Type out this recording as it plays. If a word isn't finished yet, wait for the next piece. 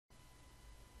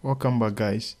Welcome back,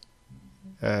 guys.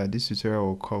 This tutorial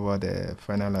will cover the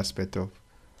final aspect of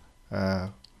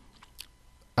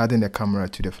adding the camera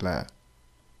to the flyer.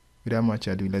 Without much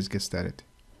ado, let's get started.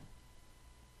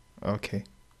 Okay,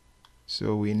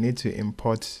 so we need to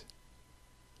import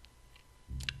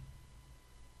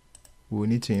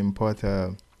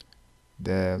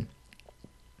the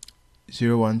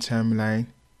 01 timeline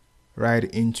right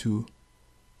into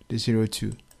the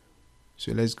 02.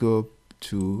 So let's go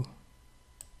to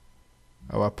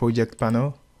our project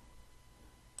panel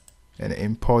and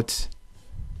import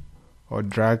or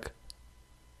drag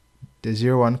the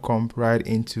 01 comp right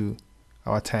into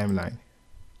our timeline.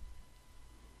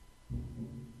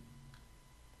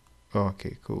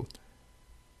 Okay, cool.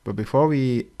 But before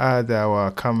we add our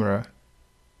camera,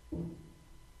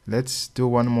 let's do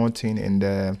one more thing in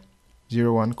the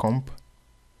 01 comp.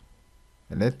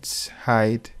 Let's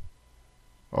hide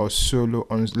or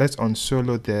let's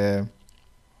unsolo the,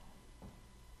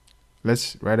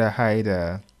 let's rather hide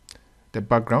the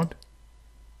background.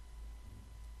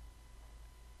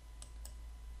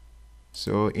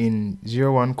 So in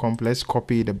 01 comp, let's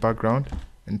copy the background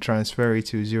and transfer it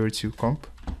to 02 comp.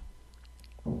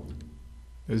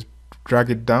 Let's drag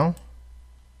it down.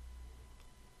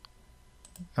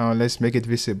 Now let's make it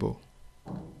visible.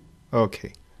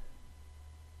 Okay.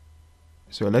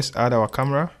 So let's add our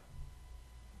camera.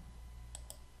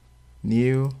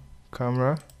 New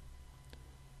camera.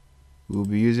 We'll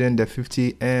be using the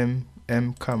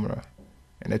 50mm camera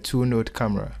and a 2-node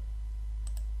camera.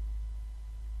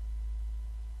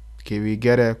 Okay, we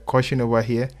get a caution over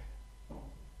here.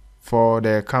 For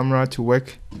the camera to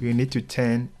work, we need to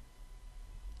turn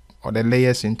all the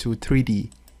layers into 3D.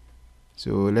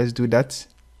 So let's do that.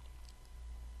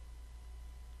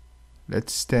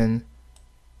 Let's turn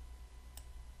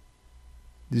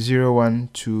 01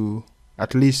 to,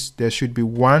 at least there should be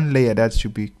one layer that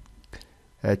should be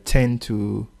turned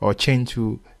to or changed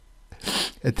to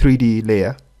a 3D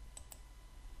layer.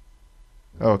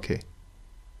 Okay.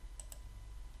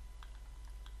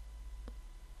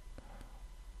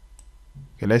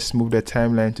 Okay, let's move the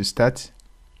timeline to start.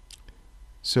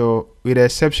 So with the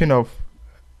exception of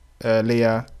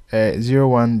layer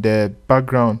 01, the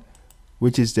background,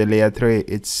 which is the layer 3,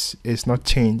 it's not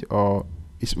changed, or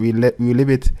we leave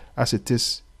it as it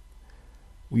is.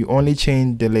 We only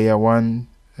change the layer 1,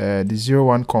 the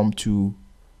 01 comp to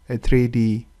a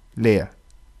 3D layer.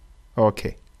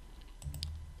 Okay.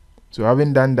 So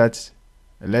having done that,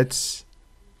 let's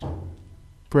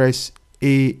press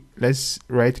A. Let's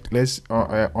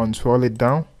unscroll it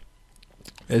down.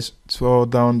 Let's scroll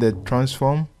down the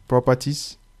transform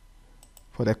properties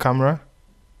for the camera.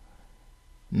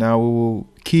 Now we will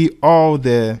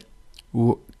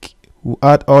we'll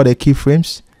add all the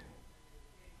keyframes.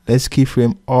 Let's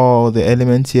keyframe all the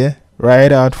elements here,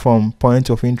 right out from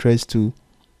point of interest to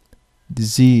the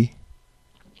Z.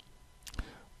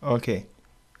 Okay,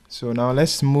 so now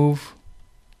let's move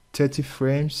 30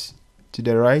 frames to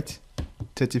the right.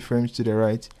 30 frames to the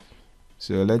right.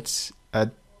 So let's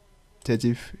add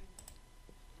 30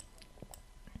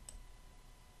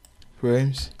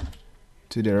 frames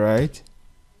to the right.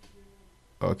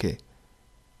 Okay,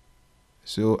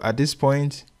 so at this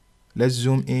point, let's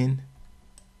zoom in.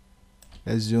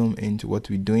 Let's zoom into what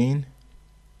we're doing.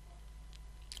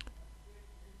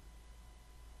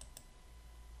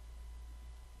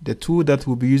 The tool that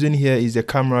we'll be using here is the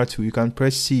camera tool. You can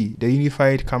press C, the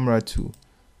unified camera tool.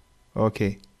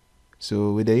 Okay,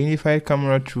 so with the unified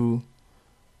camera tool,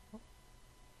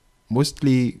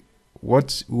 mostly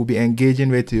what we'll be engaging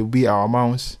with will be our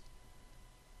mouse.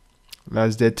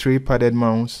 That's the 3-padded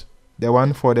mouse, the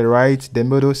one for the right, the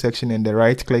middle section, and the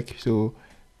right click. So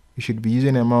you should be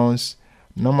using a mouse.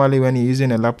 Normally when you're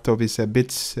using a laptop, it's a bit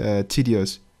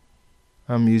tedious.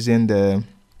 I'm using a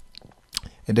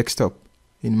desktop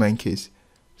in my case.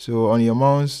 So on your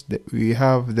mouse, we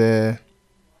have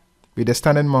with the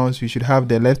standard mouse, you should have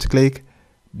the left click,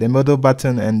 the middle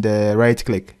button, and the right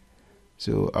click.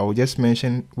 So I will just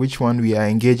mention which one we are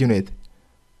engaging with.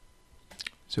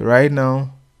 So right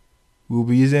now, we'll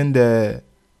be using the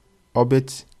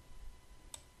orbit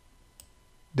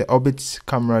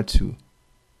camera tool.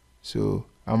 So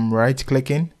I'm right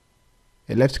clicking,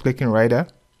 a left clicking rider.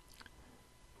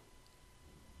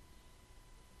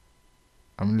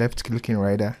 I'm left clicking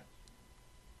rider.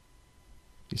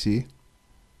 You see?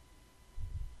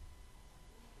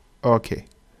 Okay,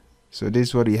 so this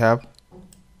is what we have.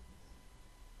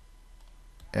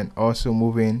 And also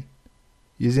moving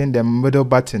using the middle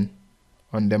button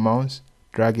on the mouse,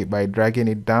 drag it by dragging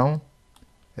it down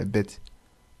a bit.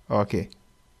 Okay,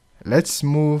 let's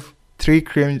move 3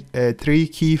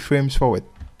 keyframes forward.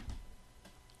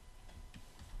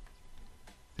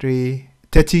 30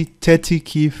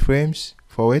 keyframes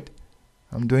forward.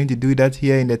 I'm going to do that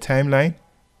here in the timeline.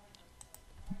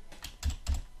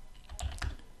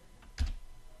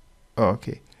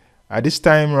 Okay, at this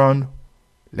time round,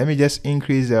 let me just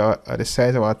increase the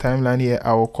size of our timeline here.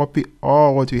 I will copy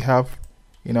all what we have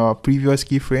in our previous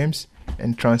keyframes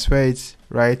and transfer it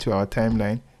right to our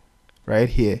timeline right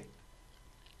here.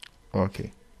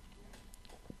 Okay,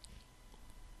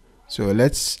 so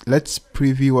let's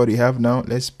preview what we have now.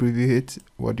 Let's preview it,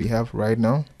 what we have right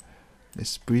now.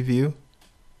 Let's preview.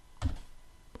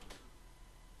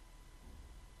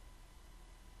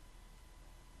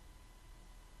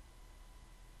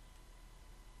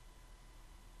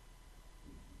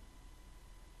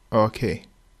 Okay,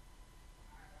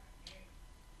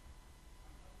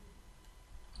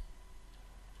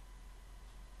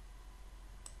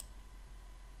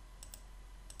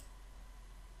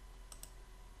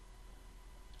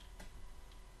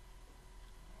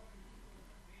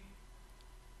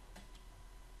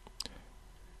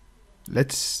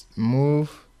 let's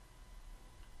move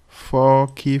 4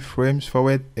 keyframes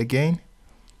forward again.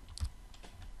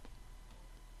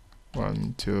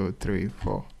 1, 2, 3,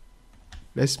 4.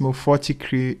 Let's move 40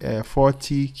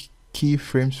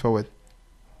 keyframes forward.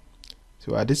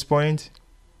 So at this point,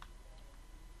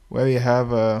 where we have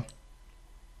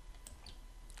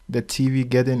the TV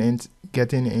getting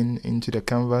into the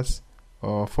canvas,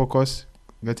 or focus,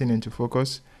 getting into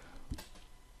focus,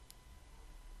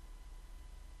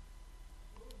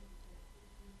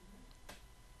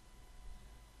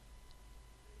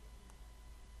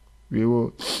 we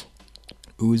will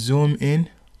zoom in.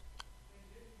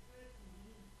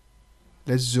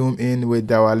 Let's zoom in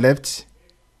with our left.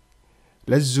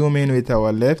 Let's zoom in with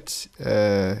our left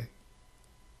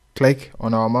click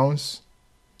on our mouse.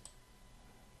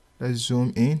 Let's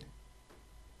zoom in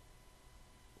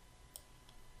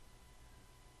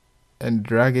and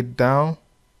drag it down.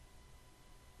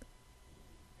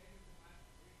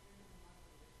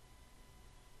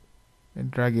 And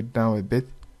drag it down a bit.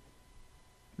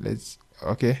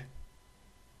 Okay.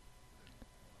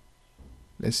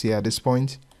 Let's see at this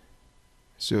point.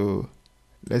 So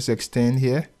let's extend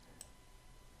here.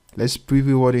 Let's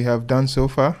preview what we have done so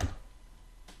far.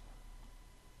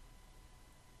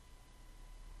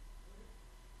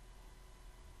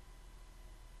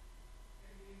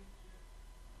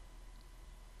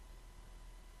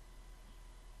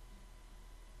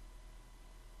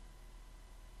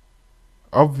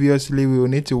 Obviously, we will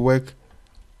need to work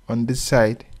on this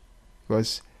side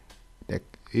because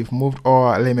we've moved all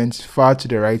our elements far to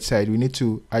the right side. We need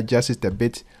to adjust it a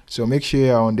bit. So make sure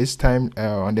you're on this time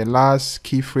on the last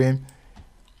keyframe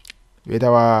with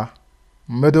our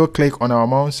middle click on our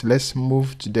mouse. Let's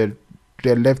move to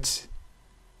the left.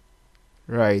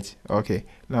 Right. Okay.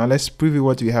 Now let's preview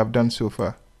what we have done so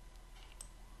far.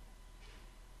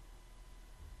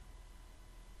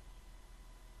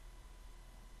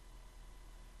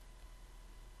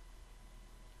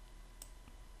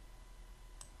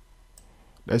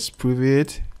 Let's preview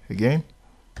it again.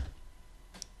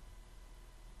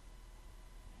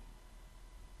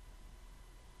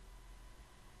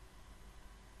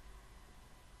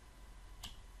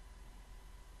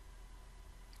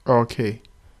 Okay.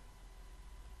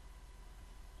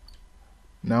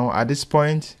 Now at this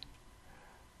point,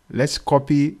 let's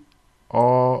copy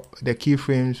all the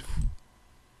keyframes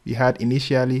we had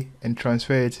initially and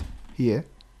transfer it here.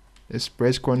 Let's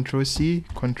press Ctrl C,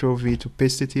 Ctrl V to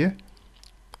paste it here.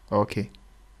 Okay.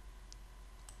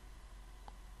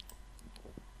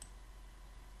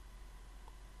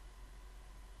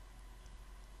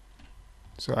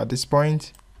 So at this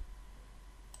point,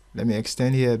 let me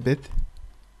extend here a bit.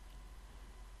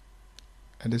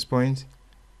 At this point,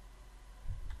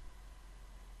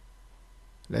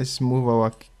 let's move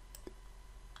our,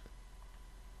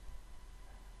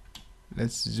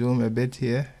 let's zoom a bit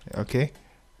here. Okay.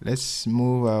 Let's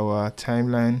move our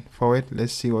timeline forward.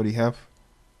 Let's see what we have.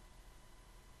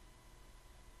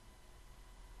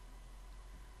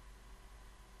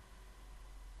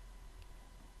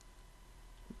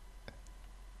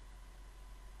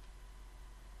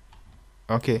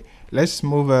 Okay, let's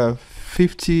move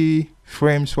 50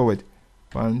 frames forward.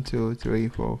 1, 2, 3,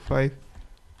 4, 5.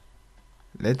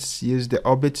 Let's use the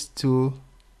orbit tool,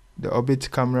 the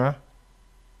orbit camera,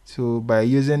 by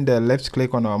using the left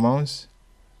click on our mouse.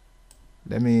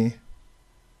 Okay,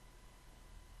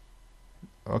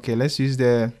 let's use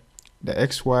the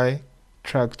XY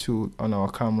track tool on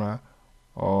our camera,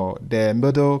 or the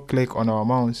middle click on our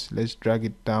mouse. Let's drag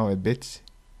it down a bit.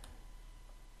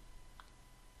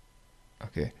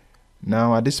 Okay,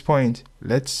 now at this point,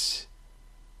 let's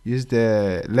use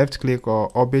the left click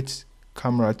or orbit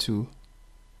camera 2.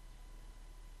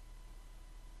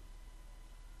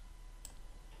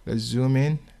 Let's zoom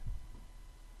in.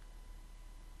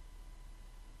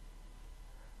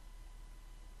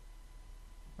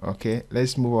 Okay,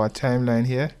 let's move our timeline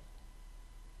here.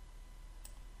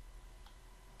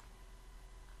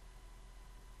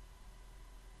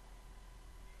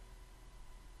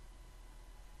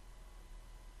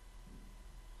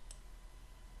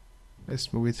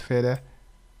 Let's move it further.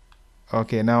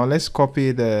 Okay, now let's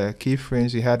copy the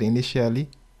keyframes we had initially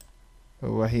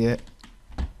over here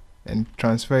and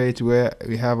transfer it where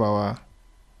we have our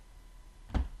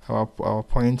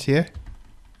point here.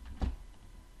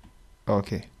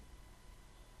 Okay.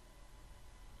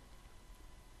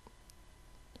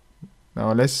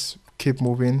 Now let's keep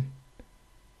moving.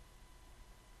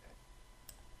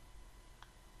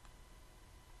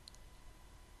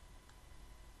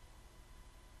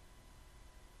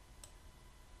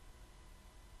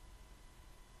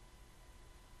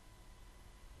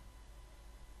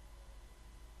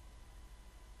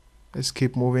 Let's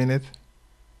keep moving it.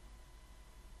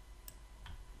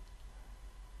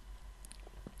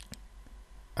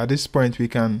 At this point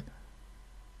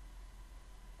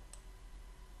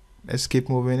let's keep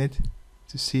moving it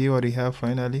to see what we have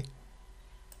finally.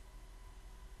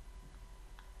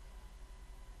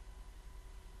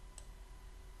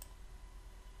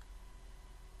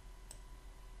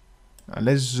 Now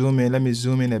let's zoom in. Let me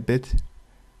zoom in a bit.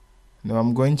 Now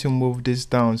I'm going to move this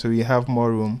down so we have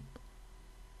more room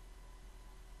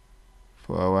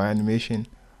for our animation.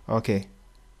 Okay,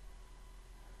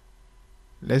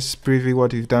 let's preview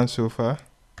what we've done so far.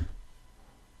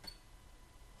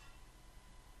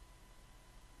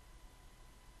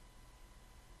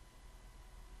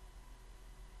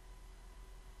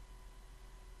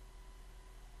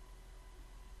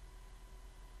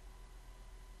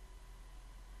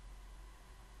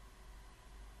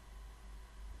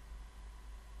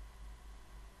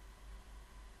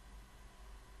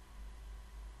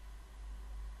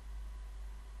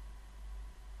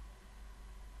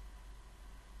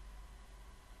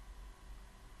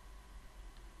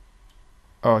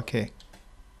 Okay,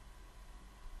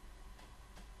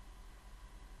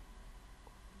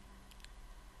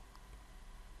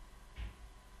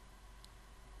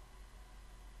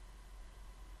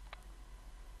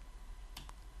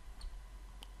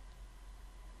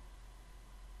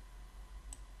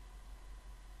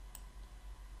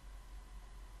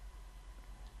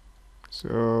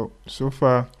 so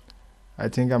far I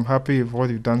think I'm happy with what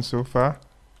we've done so far.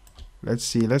 Let's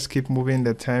see, let's keep moving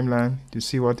the timeline to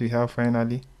see what we have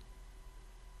finally.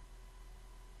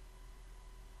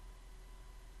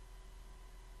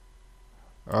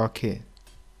 Okay,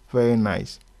 very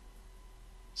nice.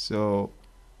 So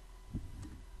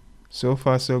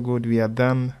far so good. We are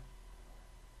done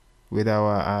with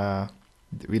our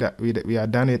we are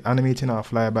done with animating our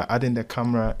flyer by adding the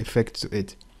camera effect to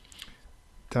it.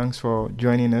 Thanks for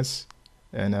joining us,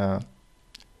 and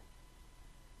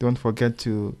don't forget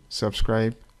to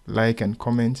subscribe, like, and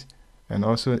comment, and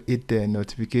also hit the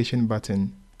notification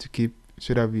button to keep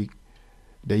so that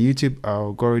the YouTube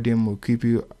algorithm will keep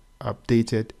you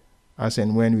updated as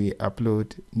and when we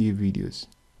upload new videos.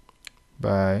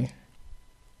 Bye.